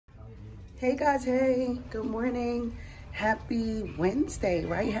Hey guys, hey, good morning. Happy Wednesday,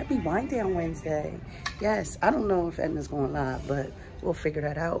 right? Happy Wind Down Wednesday. Yes, I don't know if Edna's going live, but we'll figure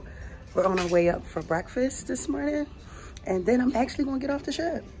that out. We're on our way up for breakfast this morning, and then I'm actually gonna get off the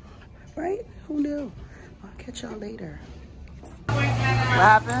ship, right? Who knew? I'll catch y'all later. What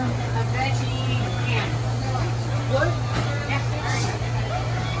happened? A veggie pan.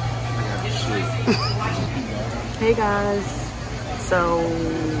 Hey guys, so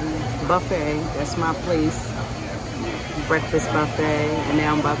buffet, that's my place, breakfast buffet, and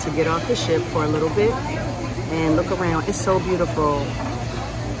now I'm about to get off the ship for a little bit and look around. It's so beautiful,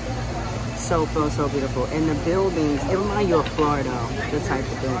 so beautiful, and the buildings, it reminds you of Florida, the type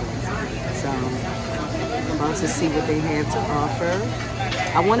of buildings. So I'm about to see what they have to offer.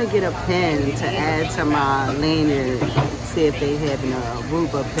 I want to get a pen to add to my lanyard, see if they have an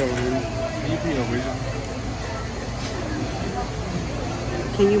Aruba pen.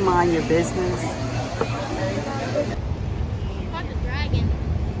 Can you mind your business? Like a dragon.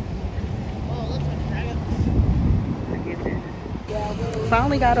 Oh, it looks like a dragon.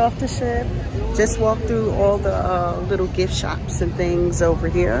 Finally got off the ship. Just walked through all the little gift shops and things over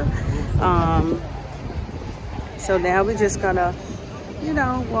here. So now we're just gonna, you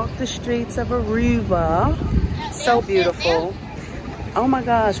know, walk the streets of Aruba. So beautiful. Oh my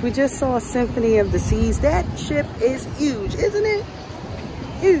gosh, we just saw a Symphony of the Seas. That ship is huge, isn't it?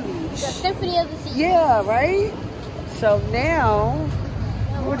 Huge. The Symphony of the Seas. Yeah, right? So now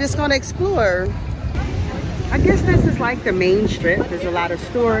we're just gonna explore. I guess this is like the main strip. There's a lot of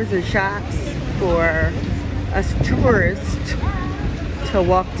stores and shops for us tourists to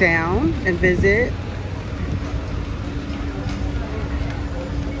walk down and visit.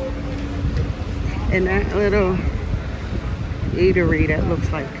 And that little eatery, that looks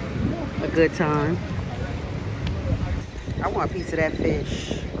like a good time. I want a piece of that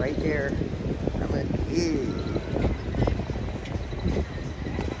fish right there. I'm like, ew.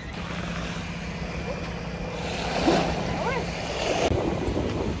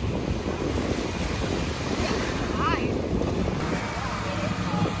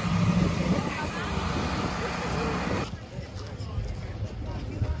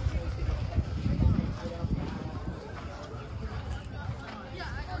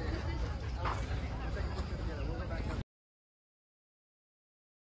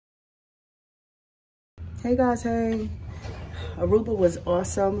 Hey guys, hey. Aruba was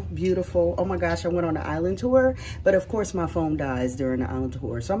awesome, beautiful. Oh my gosh, I went on an island tour, but of course my phone dies during the island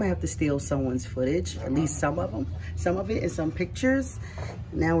tour, so I'm gonna have to steal someone's footage, at least some of it, and some pictures.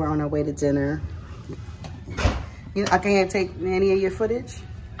 Now we're on our way to dinner. You know, I can't take any of your footage?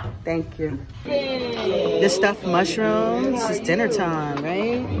 Thank you. The stuffed mushrooms, it's dinner time,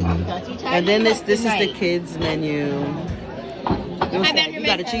 right? And then this is the kids menu. You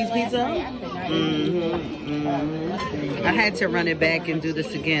got a cheese pizza? I had to run it back and do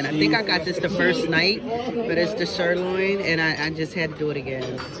this again. I think I got this the first night, but it's the sirloin, and I just had to do it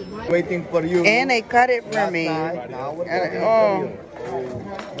again. Waiting for you. And they cut it for me. Now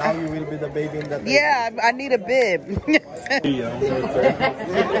you will be the baby in the Yeah, I need a bib.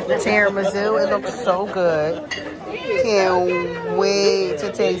 Tiramisu, it looks so good. Can't wait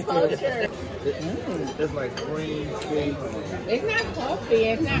to taste it. It's like cream cheese. It's not coffee.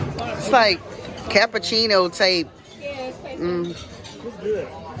 It's not coffee. It's like cappuccino type. Yeah, it's like It's good.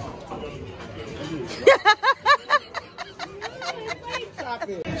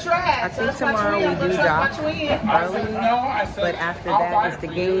 I think tomorrow we do dock early, but after that is the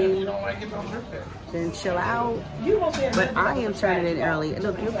game. Then chill out. But I am turning in early.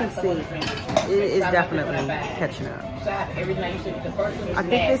 Look, you can see it is definitely catching up. I think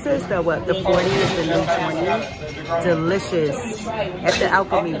this is the what? The 40 is the new 20. Delicious at the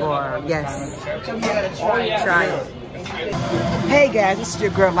Alchemy Bar. Yes, try it. Hey guys, this is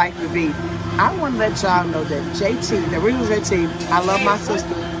your girl Life with B. I want to let y'all know that JT, the real JT, I love my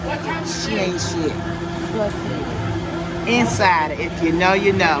sister. She ain't shit. Inside, if you know,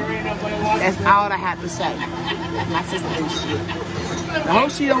 you know. That's all I have to say. My sister ain't shit. I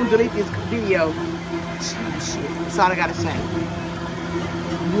hope she don't delete this video. She ain't shit. That's all I gotta say.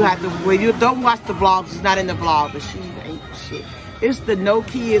 You have to, when you don't watch the vlogs, it's not in the vlog, but she ain't shit. It's the No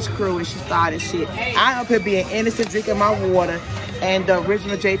Kids crew, and she started shit. I'm up here being innocent, drinking my water, and the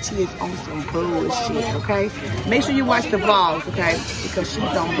original JT is on some bullshit, okay? Make sure you watch the vlogs, okay? Because she's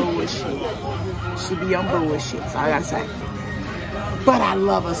on bullshit. She be on bullshit, so I gotta say. But I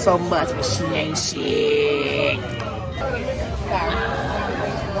love her so much, but she ain't shit.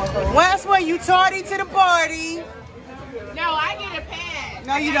 Last one, you tardy to the party. no, I get a pass.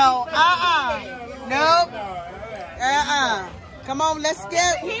 No, you don't. Nope. Come on, let's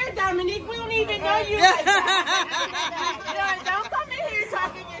get. Here, Dominique, we don't even know you. Don't come in here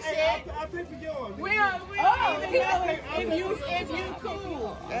talking your shit. I'll pay for yours. We don't even know if you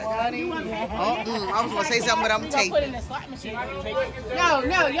cool. Honey. I was gonna say something, but I'm Put taping. in the slot machine.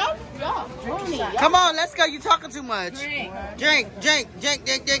 No, y'all. Come on, let's go. You talking too much. Drink.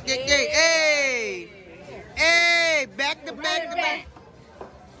 Hey, back to back to back.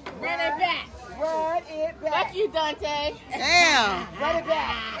 Run it back. Fuck you, Dante. Damn. Run it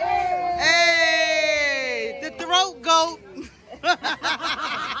back. Hey, the throat goat.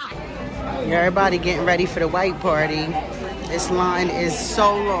 Everybody getting ready for the white party. This line is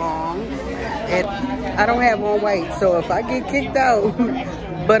so long. And I don't have on white, so if I get kicked out,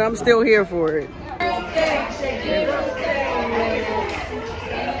 but I'm still here for it.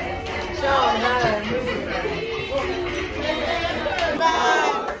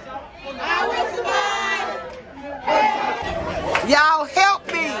 Y'all help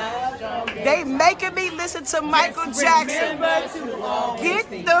me. They making me listen to Michael Jackson. Get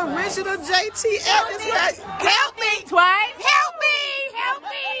the original JT Evans. Help me. Twice. Help